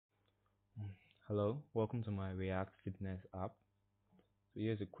Hello, welcome to my React Fitness app. So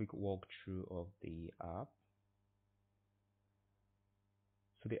here's a quick walkthrough of the app.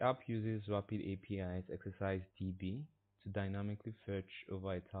 So the app uses Rapid API's Exercise DB to dynamically fetch over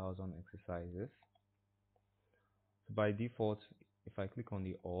 1,000 exercises. So by default, if I click on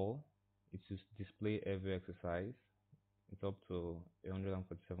the all, it will display every exercise. It's up to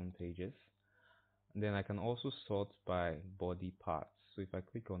 147 pages. And then I can also sort by body parts. So if I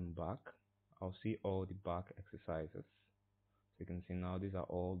click on back, I'll see all the back exercises. So you can see now these are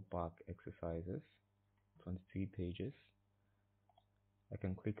all back exercises, 23 pages. I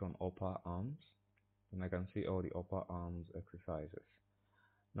can click on upper arms and I can see all the upper arms exercises.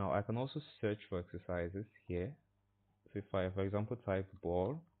 Now I can also search for exercises here. So if I, for example, type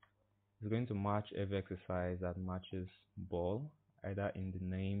ball, it's going to match every exercise that matches ball, either in the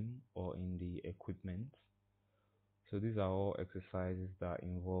name or in the equipment. So these are all exercises that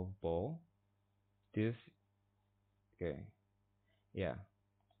involve ball. Yeah.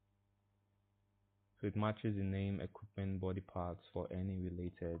 So it matches the name, equipment, body parts for any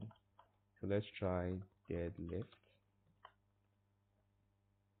related. So let's try deadlift.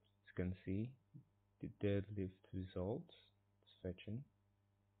 As you can see, the deadlift results. It's fetching.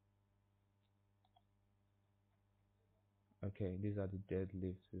 Okay, these are the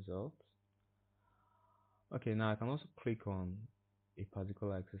deadlift results. Okay, now I can also click on a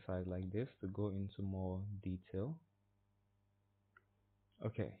particular exercise like this to go into more detail.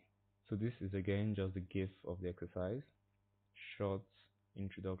 Okay, so this is again just the GIF of the exercise, short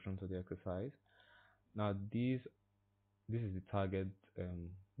introduction to the exercise. Now this is the target.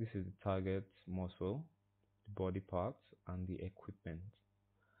 This is the target muscle, the body parts, and the equipment.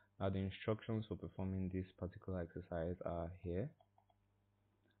 Now the instructions for performing this particular exercise are here.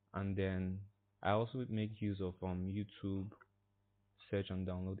 And then I also make use of YouTube search and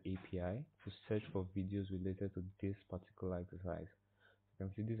download API to search for videos related to this particular exercise. You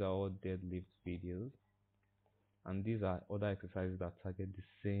can see these are all deadlift videos, and these are other exercises that target the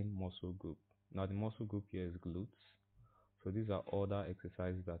same muscle group. Now the muscle group here is glutes, so these are other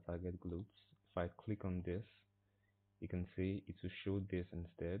exercises that target glutes. If I click on this, you can see it will show this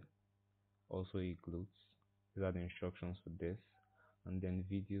instead, also a glutes. These are the instructions for this, and then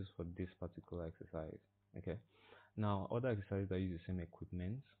videos for this particular exercise. Okay, now other exercises that use the same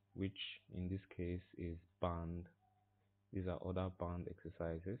equipment, which in this case is band. These are other band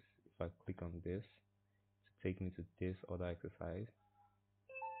exercises. If I click on this to take me to this other exercise,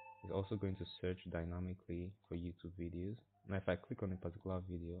 it's also going to search dynamically for YouTube videos. Now if I click on a particular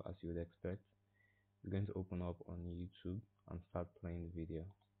video, as you would expect, it's going to open up on YouTube and start playing the video.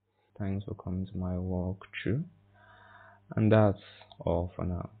 Thanks for coming to my walkthrough, and that's all for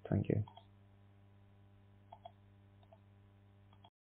now. Thank you.